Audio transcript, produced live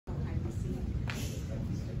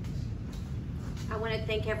I want to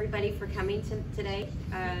thank everybody for coming today.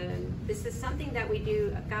 This is something that we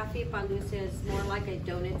do. Café Pan Dulce is more like a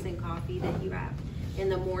donuts and coffee that you have in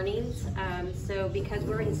the mornings. So because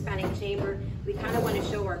we're a Hispanic chamber, we kind of want to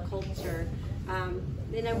show our culture.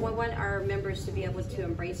 We want our members to be able to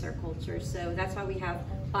embrace our culture. So that's why we have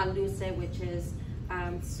Pan Dulce, which is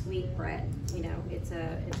sweet bread. You know, it's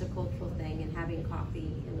a cultural thing, and having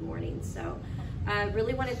coffee in the morning. So I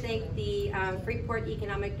really want to thank the Freeport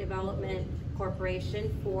Economic Development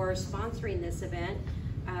Corporation for sponsoring this event.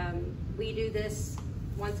 We do this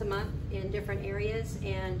once a month in different areas,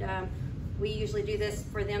 and we usually do this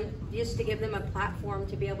for them just to give them a platform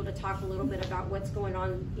to be able to talk a little bit about what's going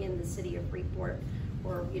on in the city of Freeport,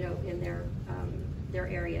 or in their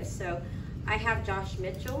area. So I have Josh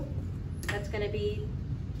Mitchell that's going to be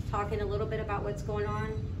talking a little bit about what's going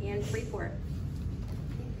on in Freeport.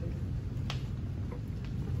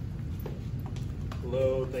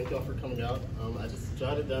 Hello, thank y'all for coming out. I just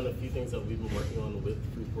jotted down a few things that we've been working on with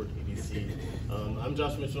Freeport EDC. I'm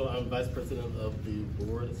Josh Mitchell, I'm Vice President of the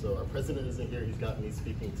board, so our president isn't here, he's got me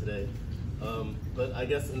speaking today. But I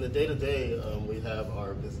guess in the day-to-day, we have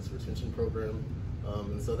our business retention program,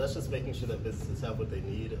 and so that's just making sure that businesses have what they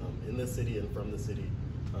need in the city and from the city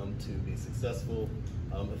to be successful.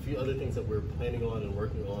 A few other things that we're planning on and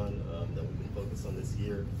working on that we've been focused on this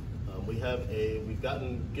year. We've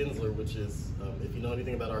gotten Gensler, which is, if you know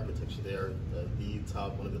anything about architecture, they are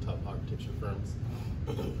one of the top architecture firms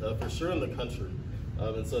for sure in the country.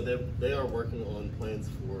 And so they are working on plans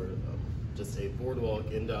for just a boardwalk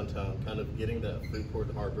in downtown, kind of getting that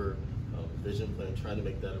Freeport Harbor vision plan, trying to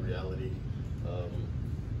make that a reality.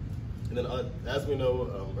 And then as we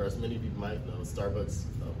know, or as many of you might know, Starbucks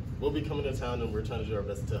will be coming to town, and we're trying to do our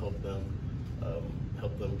best to help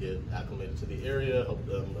them get acclimated to the area, help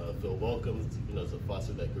them feel welcome, to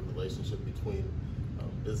foster that good relationship between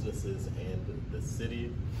businesses and the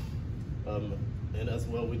city. And as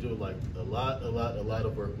well, we do a lot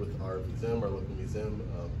of work with our museum, our local museum,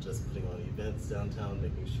 just putting on events downtown,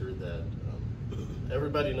 making sure that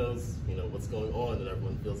everybody knows, what's going on, and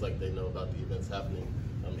everyone feels like they know about the events happening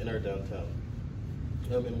in our downtown.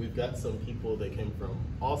 And we've got some people that came from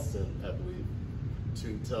Austin, I believe,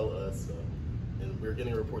 to tell us, and we're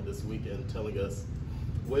getting a report this weekend telling us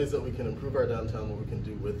ways that we can improve our downtown, what we can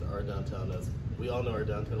do with our downtown. As we all know, our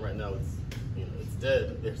downtown right now is, it's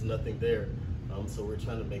dead. There's nothing there. So we're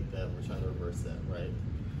trying to make that, we're trying to reverse that, right?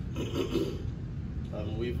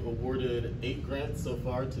 We've awarded 8 grants so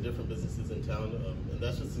far to different businesses in town, and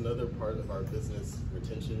that's just another part of our business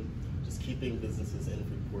retention, just keeping businesses in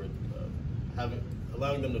Freeport,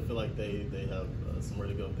 allowing them to feel like they have somewhere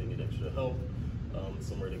to go if they need extra help,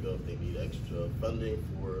 somewhere to go if they need extra funding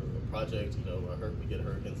for a project. We get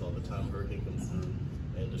hurricanes all the time. Hurricane comes through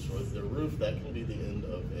and destroys their roof. That can be the end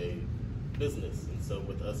of a business. And so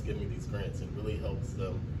with us giving these grants, it really helps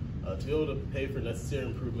them to be able to pay for necessary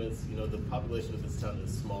improvements. The population of this town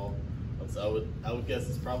is small, so I would guess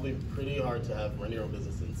it's probably pretty hard to have run your own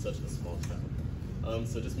business in such a small town.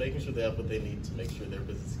 So just making sure they have what they need to make sure their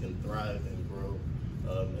business can thrive and grow,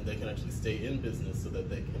 and they can actually stay in business so that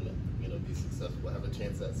they can be successful, have a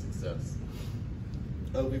chance at success.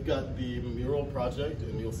 We've got the mural project,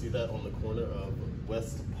 and you'll see that on the corner of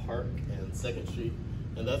West Park and 2nd Street.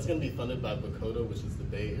 And that's going to be funded by BACOTA, which is the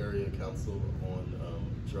Bay Area Council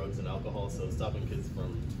on Drugs and Alcohol. So stopping kids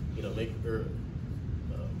from,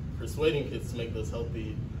 persuading kids to make those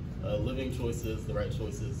healthy living choices, the right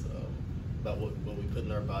choices about what we put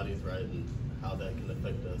in our bodies, right, and how that can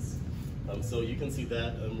affect us. So you can see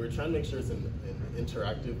that, and we're trying to make sure it's an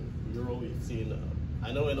interactive mural. You've seen,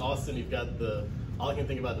 I know in Austin, you've got all I can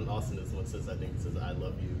think about in Austin is one says, I think it says, I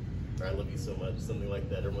love you, or I love you so much, something like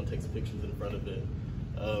that. Everyone takes pictures in front of it.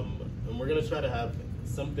 And we're gonna try to have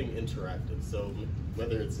something interactive. So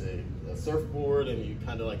whether it's a surfboard and you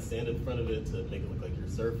kind of stand in front of it to make it look like you're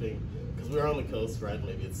surfing, because we're on the coast, right?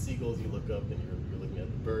 Maybe it's seagulls, you look up and you're looking at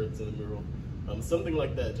the birds in the mural. Something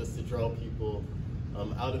like that, just to draw people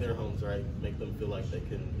out of their homes, right? Make them feel like they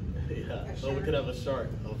can, yeah. Oh, we could have a shark.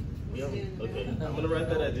 Oh, yeah. Okay, I'm gonna write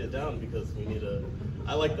that idea down because we need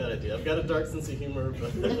I like that idea. I've got a dark sense of humor,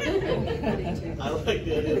 but I like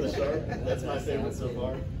the idea of the shark. That's my favorite so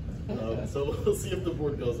far. So we'll see if the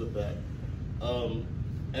board goes with that.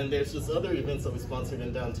 And there's just other events that we sponsored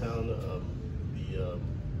in downtown. The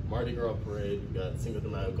Mardi Gras Parade, we got Cinco de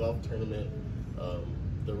Mayo Golf Tournament,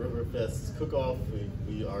 the River Fest Cook-Off.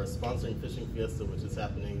 We are sponsoring Fishing Fiesta, which is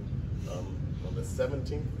happening on the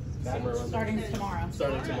 17th. Starting tomorrow.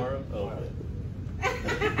 Starting tomorrow? Oh, okay.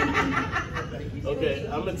 Okay,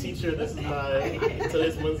 I'm a teacher. This is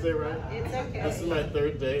today's Wednesday, right? It's okay. This is my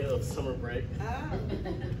 3rd day of summer break. Oh.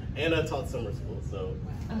 And I taught summer school, so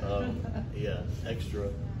yeah, extra.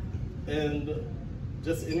 And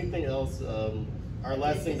just anything else, our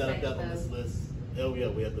last thing that I've got on this list, oh yeah,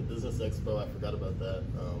 we had the Business Expo, I forgot about that.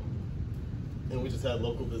 And we just had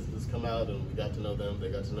local businesses come out and we got to know them, they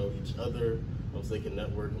got to know each other, so they can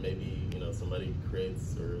network. Maybe, somebody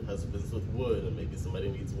creates or has a business with wood and maybe somebody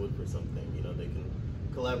needs wood for something, they can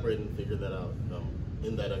collaborate and figure that out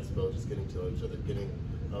in that expo, just getting to know each other,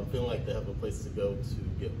 feeling like they have a place to go to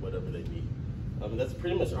get whatever they need. That's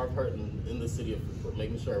pretty much our part in the city of Freeport,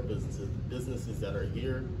 making sure our businesses that are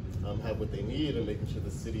here have what they need and making sure the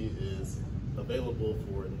city is available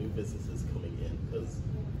for new businesses coming in. Because,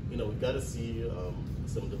 we've got to see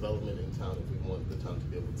some development in town if we want the town to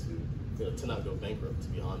be able to not go bankrupt, to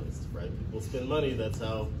be honest, right? People spend money, that's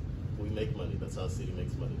how we make money, that's how the city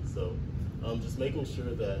makes money. So just making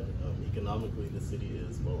sure that economically the city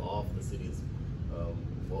is well off, the city is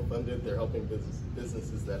well funded, they're helping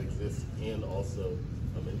businesses that exist, and also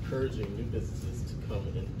encouraging new businesses to come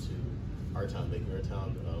into our town, making our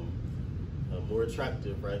town more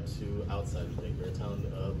attractive, right, to outsiders, making our town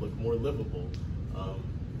look more livable.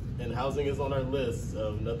 And housing is on our list.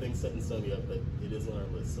 Nothing's set in stone yet, but it is on our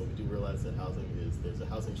list. So we do realize that there's a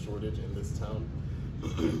housing shortage in this town.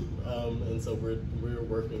 And so we're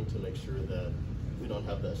working to make sure that we don't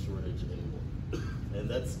have that shortage anymore. And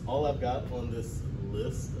that's all I've got on this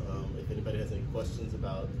list. If anybody has any questions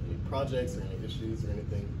about any projects or any issues or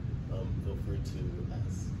anything, feel free to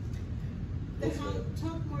ask.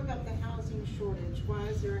 Talk more about the housing shortage. Why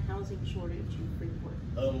is there a housing shortage in Freeport?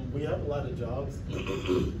 We have a lot of jobs.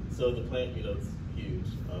 So the plant, it's huge,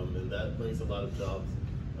 and that brings a lot of jobs.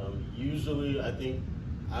 Usually, I think,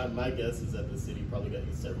 my guess is that the city probably got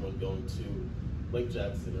used to everyone going to Lake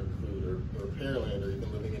Jackson or Clute or Pearland, or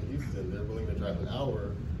even living in Houston. They're willing to drive an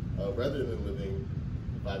hour rather than living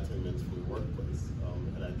 5-10 minutes from the workplace.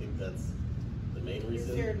 And I think that's the main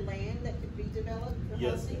reason. Is there land that could be developed for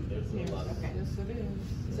housing? Yes, there's a lot of land. Yes, it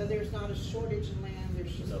is. So there's not a shortage in land,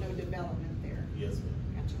 there's just no development there. Yes, ma'am.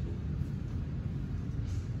 Gotcha.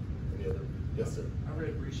 Any other? Yes, sir. I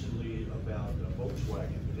read recently about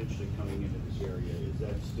Volkswagen potentially coming into this area. Is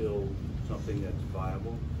that still something that's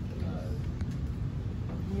viable?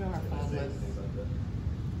 We are finalists.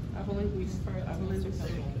 I believe we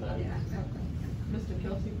Mr.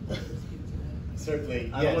 Kelsey. Certainly.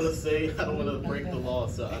 Yes. I don't want to break the law,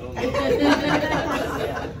 so I don't know.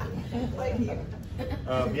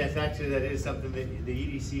 Yes, actually, that is something that the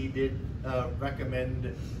EDC did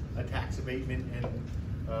recommend a tax abatement,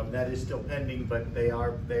 and that is still pending. But they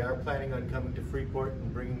are planning on coming to Freeport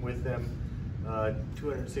and bringing with them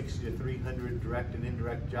 260 to 300 direct and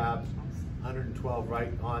indirect jobs, 112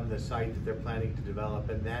 right on the site that they're planning to develop,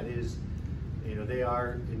 and that is. They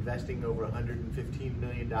are investing over $115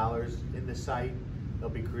 million in the site. They'll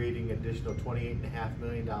be creating additional $28.5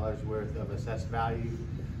 million worth of assessed value.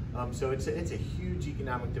 So it's a huge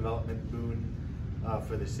economic development boon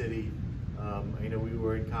for the city. We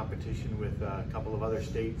were in competition with a couple of other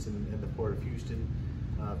states and the Port of Houston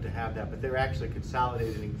to have that, but they're actually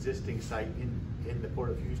consolidating an existing site in the Port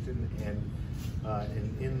of Houston and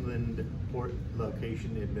an inland port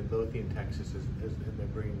location in Midlothian, Texas, as they're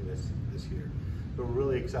bringing this here. So we're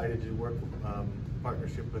really excited to work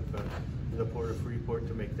partnership with the Port of Freeport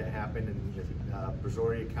to make that happen, and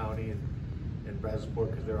Brazoria County and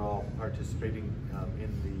Brazosport, because they're all participating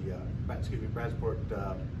in the Brazosport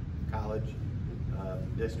College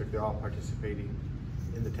district. They're all participating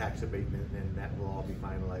in the tax abatement, and that will all be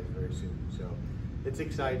finalized very soon. So it's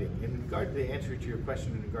exciting. In regard to the answer to your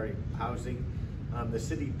question regarding housing, the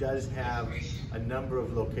city does have a number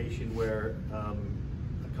of locations where a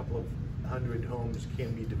couple of 100 homes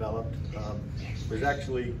can be developed. There's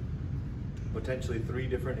actually potentially 3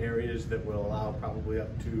 different areas that will allow probably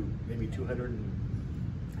up to maybe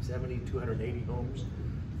 270, 280 homes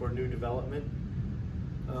for new development.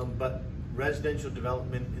 But residential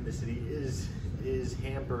development in the city is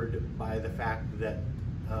hampered by the fact that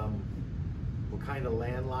we're kind of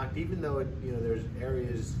landlocked. Even though there's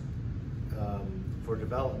areas for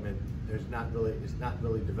development, it's not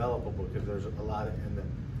really developable, because there's a lot of,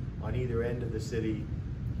 on either end of the city,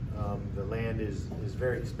 the land is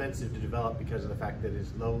very expensive to develop because of the fact that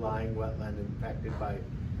it's low-lying wetland impacted by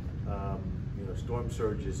storm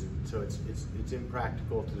surges, and so it's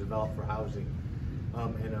impractical to develop for housing.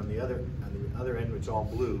 And on the other end, it's all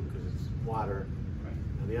blue because it's water. Right.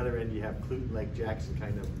 On the other end, you have Clute and Lake Jackson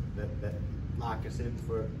kind of that lock us in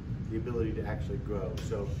for the ability to actually grow.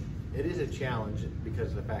 So it is a challenge because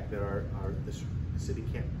of the fact that the city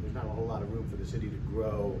can't, there's not a whole lot of room for the city to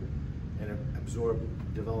grow and absorb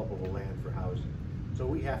developable land for housing. So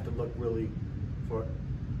we have to look really for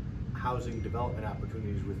housing development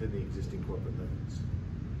opportunities within the existing corporate limits.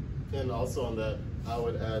 And also on that, I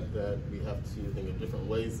would add that we have to think of different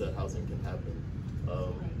ways that housing can happen.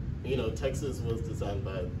 You know, Texas was designed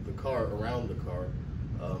by the car, around the car.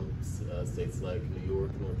 States like New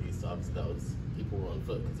York, Northeast, obviously that was, people were on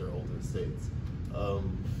foot because they're older states.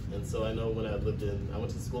 And so I know when I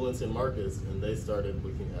went to school in San Marcos, and they started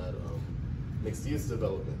looking at mixed use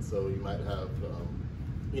development. So you might have,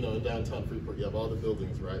 you know, in downtown Freeport, you have all the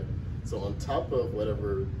buildings, right? So on top of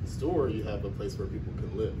whatever store, you have a place where people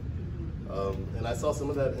can live. And I saw some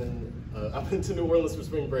of that in, I went to New Orleans for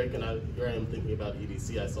spring break, and here I am thinking about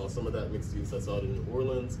EDC. I saw some of that mixed use. I saw it in New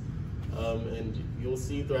Orleans. And you'll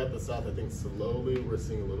see throughout the South, I think slowly we're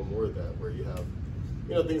seeing a little more of that, where you have,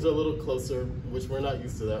 you know, things are a little closer, which we're not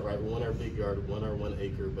used to that, right? We want our big yard, we want our 1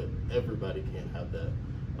 acre, but everybody can't have that.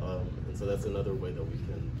 And so that's another way that we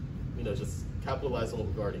can, you know, just capitalize on what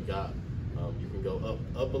we've already got. You can go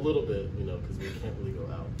up a little bit, you know, because we can't really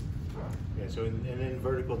go out. Yeah, so and then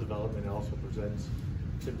vertical development also presents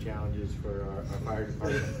some challenges for our fire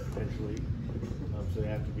department potentially. So they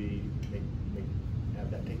have to be,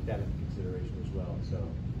 take that into consideration as well. So,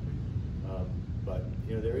 but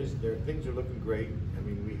you know, things are looking great. I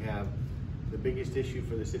mean, we have the biggest issue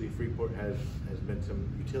for the city of Freeport has been some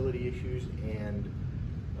utility issues, and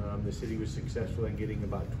the city was successful in getting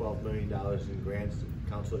about $12 million in grants.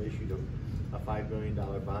 Council issued a $5 million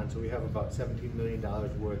bond, so we have about $17 million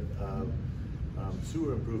worth of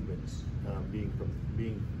sewer improvements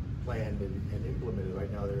being planned and implemented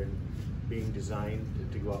right now. They're being designed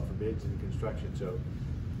to go out for bids and construction. So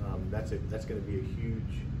that's going to be a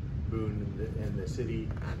huge boon, and the city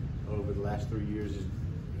over the last 3 years, is,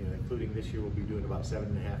 you know, including this year, will be doing about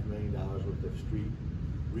 $7.5 million worth of street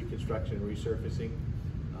reconstruction and resurfacing.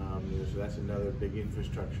 You know, so that's another big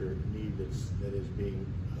infrastructure need that is being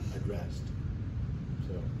addressed.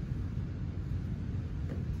 So.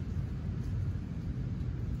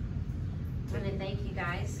 I want to thank you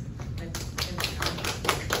guys.